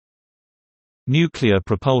Nuclear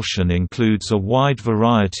propulsion includes a wide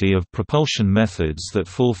variety of propulsion methods that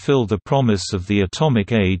fulfill the promise of the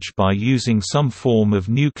atomic age by using some form of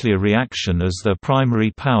nuclear reaction as their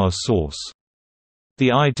primary power source.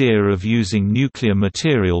 The idea of using nuclear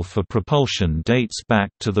material for propulsion dates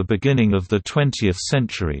back to the beginning of the 20th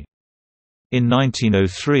century. In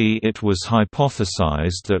 1903 it was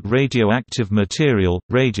hypothesized that radioactive material,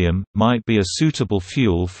 radium, might be a suitable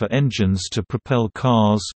fuel for engines to propel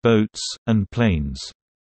cars, boats, and planes.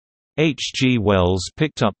 H. G. Wells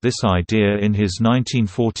picked up this idea in his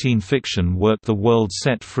 1914 fiction work The World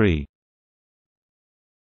Set Free.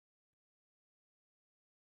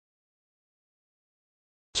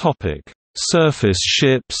 Surface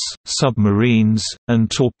ships, submarines,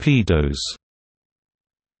 and torpedoes.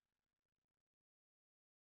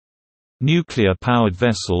 Nuclear-powered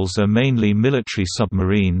vessels are mainly military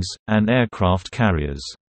submarines, and aircraft carriers.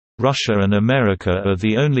 Russia and America are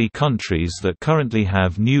the only countries that currently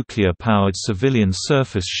have nuclear-powered civilian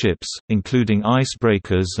surface ships, including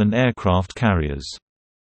icebreakers and aircraft carriers.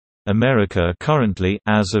 America currently,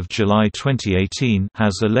 as of July 2018,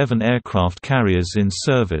 has 11 aircraft carriers in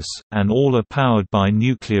service, and all are powered by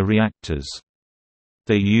nuclear reactors.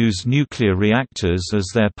 They use nuclear reactors as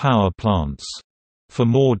their power plants. For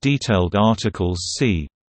more detailed articles see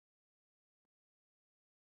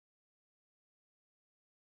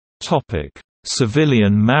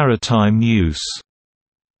Civilian maritime use.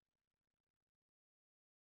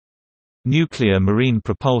 Nuclear marine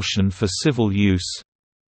propulsion for civil use.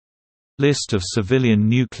 List of civilian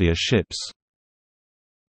nuclear ships.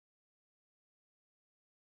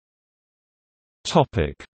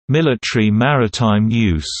 Military maritime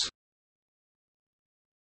use.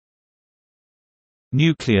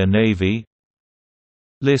 Nuclear Navy.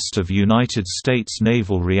 List of United States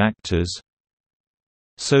naval reactors.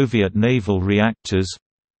 Soviet naval reactors.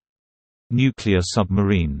 Nuclear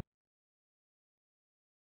submarine.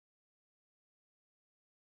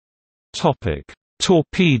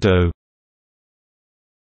 Torpedo.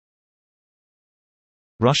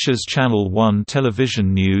 Russia's Channel 1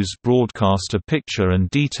 television news broadcast a picture and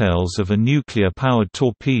details of a nuclear-powered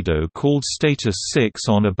torpedo called Status 6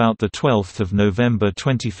 on about 12 November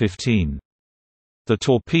 2015. The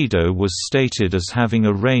torpedo was stated as having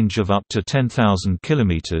a range of up to 10,000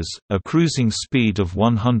 km, a cruising speed of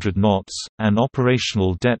 100 knots, and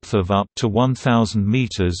operational depth of up to 1,000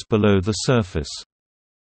 meters below the surface.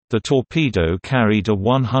 The torpedo carried a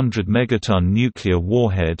 100 megaton nuclear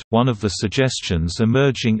warhead. One of the suggestions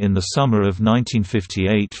emerging in the summer of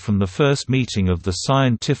 1958 from the first meeting of the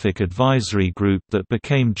scientific advisory group that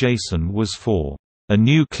became JASON was for a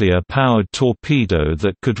nuclear-powered torpedo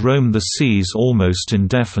that could roam the seas almost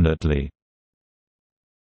indefinitely.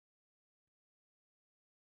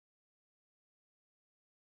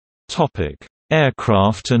 Topic: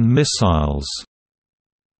 Aircraft and missiles.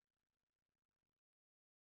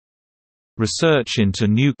 Research into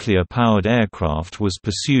nuclear-powered aircraft was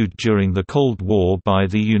pursued during the Cold War by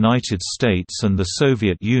the United States and the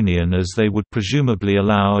Soviet Union, as they would presumably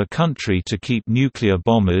allow a country to keep nuclear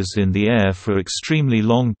bombers in the air for extremely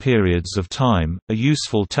long periods of time, a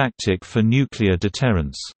useful tactic for nuclear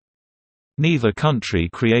deterrence. Neither country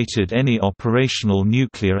created any operational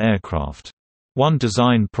nuclear aircraft. One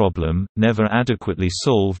design problem, never adequately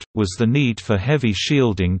solved, was the need for heavy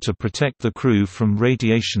shielding to protect the crew from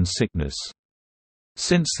radiation sickness.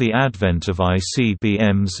 Since the advent of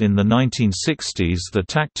ICBMs in the 1960s, the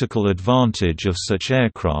tactical advantage of such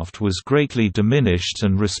aircraft was greatly diminished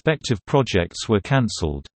and respective projects were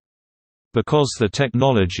cancelled. Because the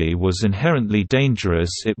technology was inherently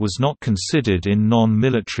dangerous, it was not considered in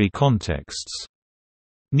non-military contexts.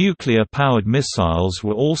 Nuclear-powered missiles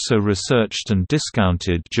were also researched and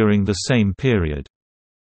discounted during the same period.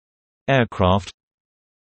 Aircraft: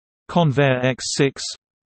 Convair X-6,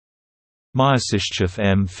 Myasishchev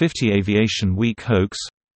M50 Aviation Week hoax.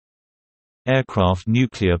 Aircraft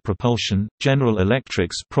nuclear propulsion: General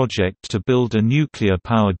Electric's project to build a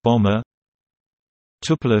nuclear-powered bomber.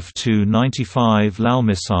 Tupolev Tu-95 LAL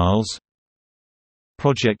missiles.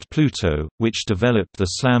 Project Pluto, which developed the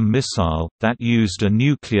SLAM missile, that used a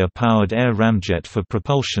nuclear-powered air ramjet for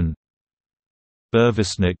propulsion.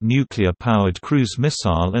 Burevestnik nuclear-powered cruise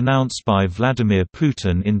missile announced by Vladimir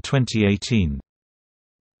Putin in 2018.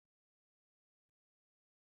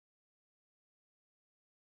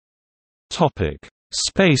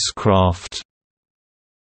 Spacecraft.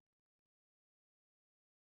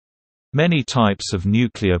 Many types of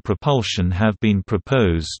nuclear propulsion have been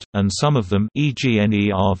proposed, and some of them, e.g.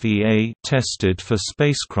 NERVA, tested for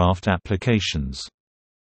spacecraft applications.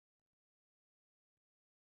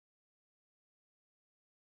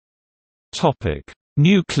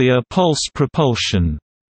 Nuclear pulse propulsion.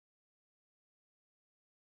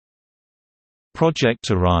 Project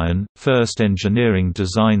Orion, first engineering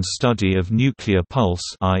design study of nuclear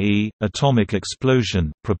pulse, i.e., atomic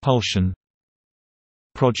explosion, propulsion.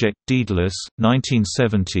 Project Daedalus,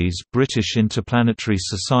 1970s British Interplanetary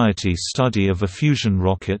Society study of a fusion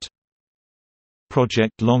rocket.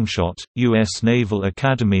 Project Longshot, U.S. Naval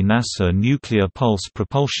Academy NASA nuclear pulse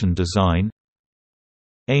propulsion design.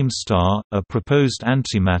 AIM-STAR, a proposed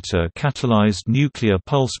antimatter-catalyzed nuclear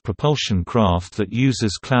pulse propulsion craft that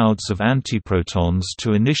uses clouds of antiprotons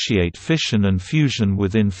to initiate fission and fusion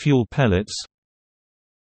within fuel pellets.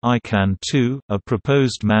 ICAN-2, a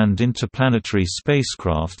proposed manned interplanetary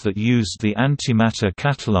spacecraft that used the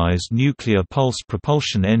antimatter-catalyzed nuclear pulse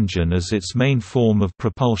propulsion engine as its main form of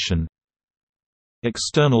propulsion.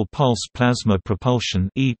 External Pulse Plasma Propulsion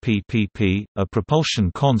 (EPPP), a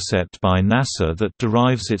propulsion concept by NASA that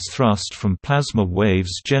derives its thrust from plasma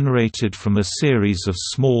waves generated from a series of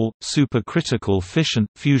small, supercritical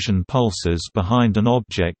fission-fusion pulses behind an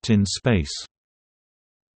object in space.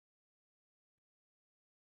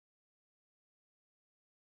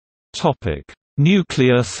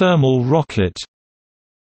 Nuclear thermal rocket.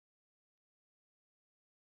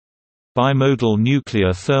 Bimodal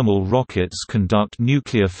nuclear thermal rockets conduct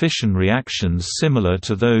nuclear fission reactions similar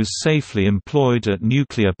to those safely employed at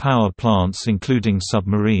nuclear power plants including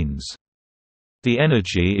submarines. The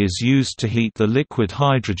energy is used to heat the liquid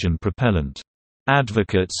hydrogen propellant.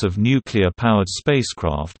 Advocates of nuclear-powered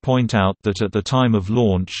spacecraft point out that at the time of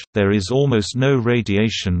launch, there is almost no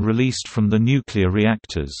radiation released from the nuclear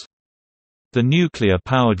reactors. The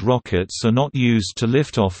nuclear-powered rockets are not used to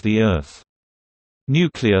lift off the Earth.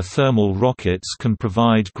 Nuclear thermal rockets can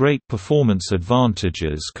provide great performance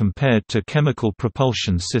advantages compared to chemical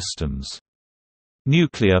propulsion systems.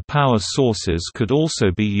 Nuclear power sources could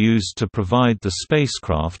also be used to provide the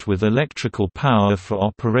spacecraft with electrical power for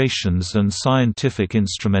operations and scientific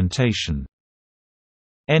instrumentation.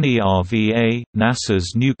 NERVA,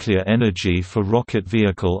 NASA's Nuclear Energy for Rocket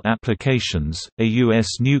Vehicle Applications, a U.S.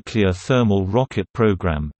 nuclear thermal rocket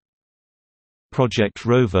program. Project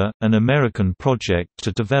Rover, an American project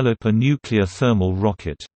to develop a nuclear thermal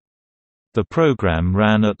rocket. The program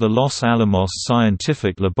ran at the Los Alamos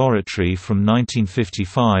Scientific Laboratory from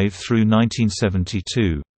 1955 through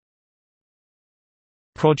 1972.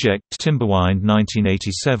 Project Timberwind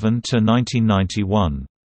 1987 to 1991.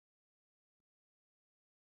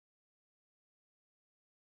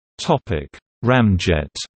 Ramjet.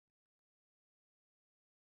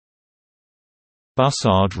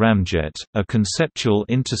 Bussard Ramjet, a conceptual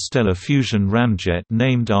interstellar fusion ramjet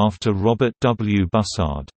named after Robert W.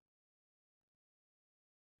 Bussard.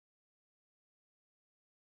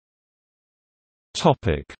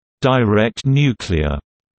 Direct nuclear.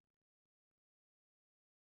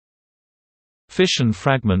 Fission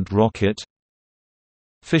fragment rocket,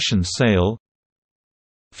 fission sail,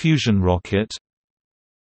 fusion rocket,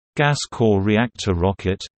 gas core reactor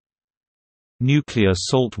rocket, nuclear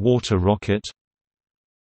salt water rocket,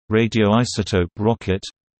 radioisotope rocket,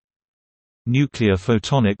 nuclear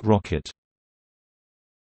photonic rocket.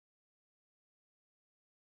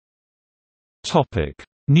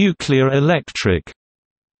 Nuclear electric.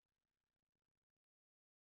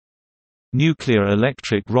 Nuclear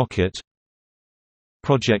electric rocket.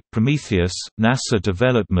 Project Prometheus, NASA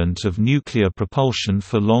development of nuclear propulsion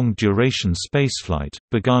for long-duration spaceflight,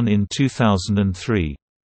 begun in 2003.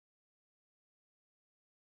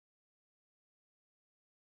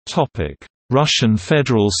 Russian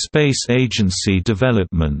Federal Space Agency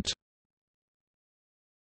development.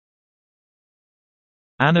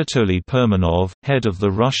 Anatoly Permanov, head of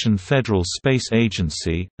the Russian Federal Space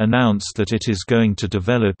Agency, announced that it is going to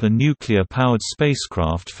develop a nuclear-powered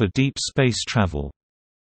spacecraft for deep space travel.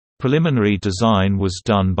 Preliminary design was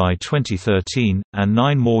done by 2013, and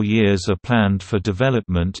 9 more years are planned for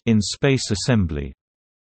development in space assembly.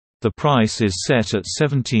 The price is set at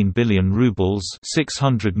 17 billion rubles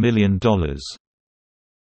 $600 million.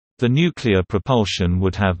 The nuclear propulsion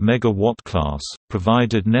would have megawatt class,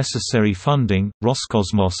 provided necessary funding,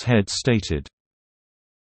 Roscosmos head stated.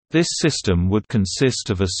 This system would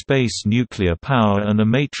consist of a space nuclear power and a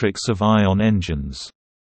matrix of ion engines.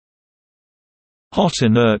 Hot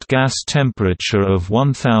inert gas temperature of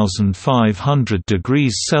 1500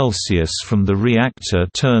 degrees Celsius from the reactor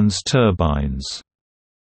turns turbines.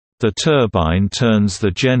 The turbine turns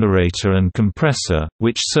the generator and compressor,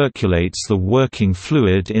 which circulates the working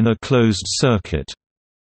fluid in a closed circuit.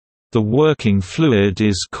 The working fluid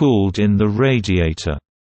is cooled in the radiator.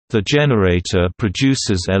 The generator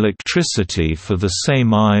produces electricity for the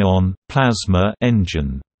same ion, plasma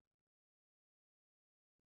engine.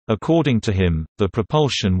 According to him, the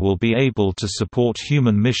propulsion will be able to support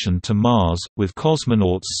human mission to Mars, with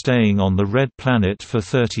cosmonauts staying on the Red Planet for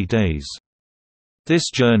 30 days.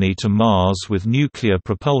 This journey to Mars with nuclear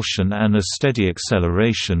propulsion and a steady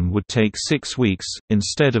acceleration would take 6 weeks,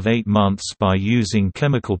 instead of 8 months by using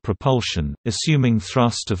chemical propulsion, assuming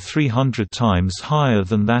thrust of 300 times higher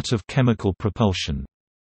than that of chemical propulsion.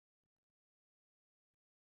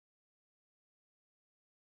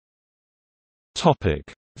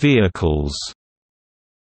 Vehicles.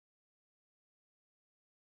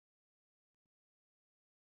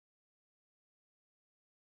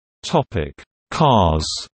 Cars.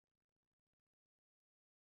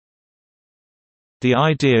 The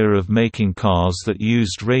idea of making cars that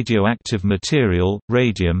used radioactive material,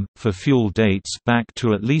 radium, for fuel dates back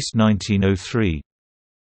to at least 1903.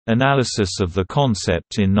 Analysis of the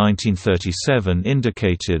concept in 1937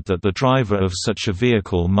 indicated that the driver of such a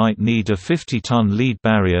vehicle might need a 50-ton lead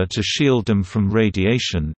barrier to shield them from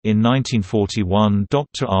radiation. In 1941,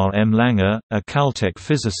 Dr. R. M. Langer, a Caltech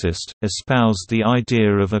physicist, espoused the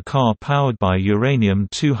idea of a car powered by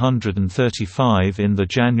uranium-235 in the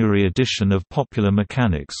January edition of Popular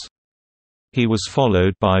Mechanics. He was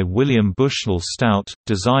followed by William Bushnell Stout,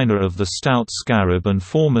 designer of the Stout Scarab and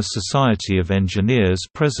former Society of Engineers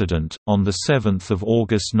president, on 7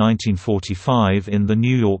 August 1945 in The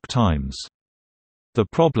New York Times. The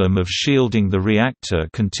problem of shielding the reactor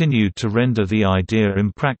continued to render the idea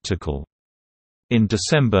impractical. In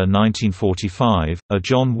December 1945, a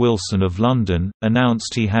John Wilson of London,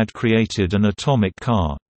 announced he had created an atomic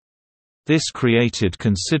car. This created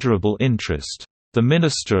considerable interest. The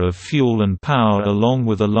Minister of Fuel and Power along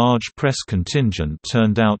with a large press contingent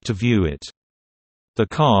turned out to view it. The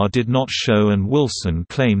car did not show and Wilson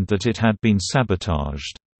claimed that it had been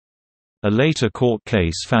sabotaged. A later court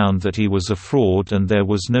case found that he was a fraud and there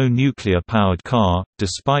was no nuclear-powered car,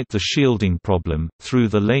 despite the shielding problem. Through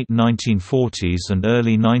the late 1940s and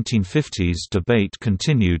early 1950s, debate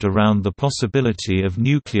continued around the possibility of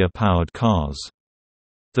nuclear-powered cars.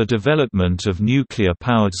 The development of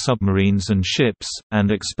nuclear-powered submarines and ships, and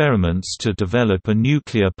experiments to develop a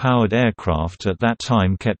nuclear-powered aircraft at that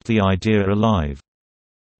time kept the idea alive.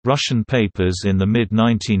 Russian papers in the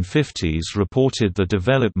mid-1950s reported the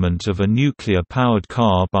development of a nuclear-powered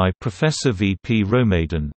car by Professor V. P.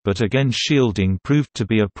 Romaden, but again shielding proved to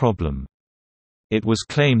be a problem. It was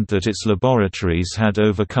claimed that its laboratories had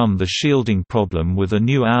overcome the shielding problem with a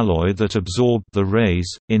new alloy that absorbed the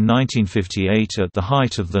rays. In 1958, at the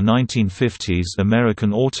height of the 1950s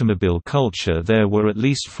American automobile culture, there were at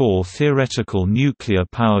least 4 theoretical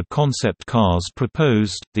nuclear-powered concept cars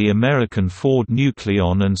proposed: the American Ford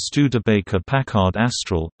Nucleon and Studebaker-Packard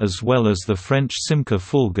Astral, as well as the French Simca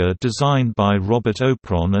Fulgur designed by Robert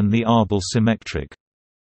Opron and the Arbel Symmetric.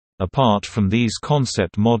 Apart from these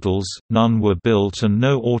concept models, none were built and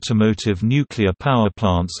no automotive nuclear power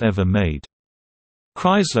plants ever made.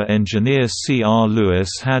 Chrysler engineer C. R. Lewis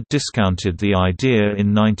had discounted the idea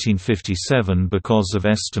in 1957 because of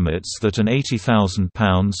estimates that an 80,000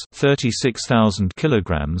 pounds (36,000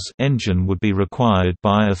 kilograms) engine would be required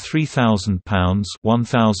by a 3,000 pounds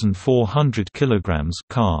 (1,400 kilograms)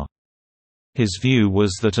 car. His view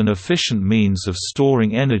was that an efficient means of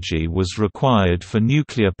storing energy was required for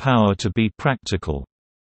nuclear power to be practical.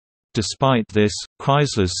 Despite this,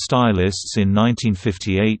 Chrysler's stylists in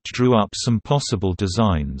 1958 drew up some possible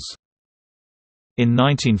designs. In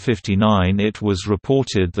 1959 it was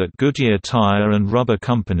reported that Goodyear Tire and Rubber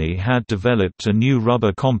Company had developed a new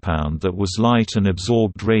rubber compound that was light and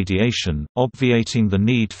absorbed radiation, obviating the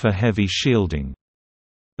need for heavy shielding.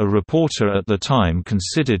 A reporter at the time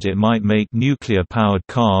considered it might make nuclear-powered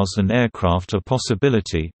cars and aircraft a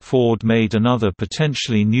possibility. Ford made another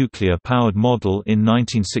potentially nuclear-powered model in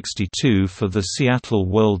 1962 for the Seattle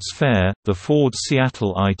World's Fair, the Ford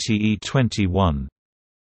Seattle ITE-21.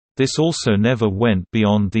 This also never went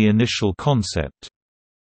beyond the initial concept.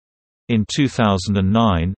 In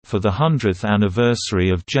 2009, for the 100th anniversary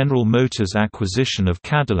of General Motors' acquisition of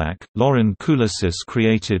Cadillac, Lauren Koulisis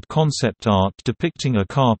created concept art depicting a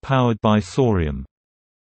car powered by thorium.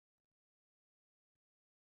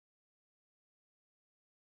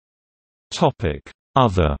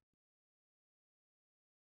 Other.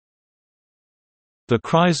 The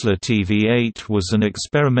Chrysler TV-8 was an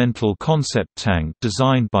experimental concept tank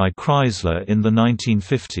designed by Chrysler in the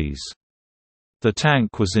 1950s. The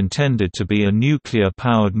tank was intended to be a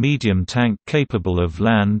nuclear-powered medium tank capable of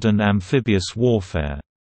land and amphibious warfare.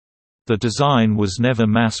 The design was never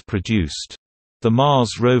mass-produced. The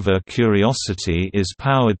Mars rover Curiosity is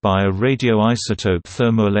powered by a radioisotope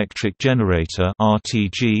thermoelectric generator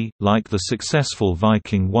 (RTG), like the successful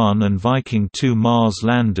Viking 1 and Viking 2 Mars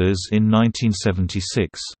landers in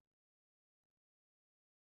 1976.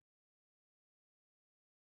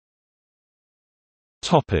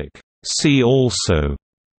 Topic: See also: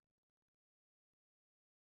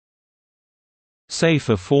 Safe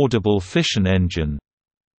affordable fission engine,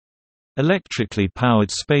 electrically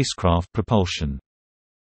powered spacecraft propulsion.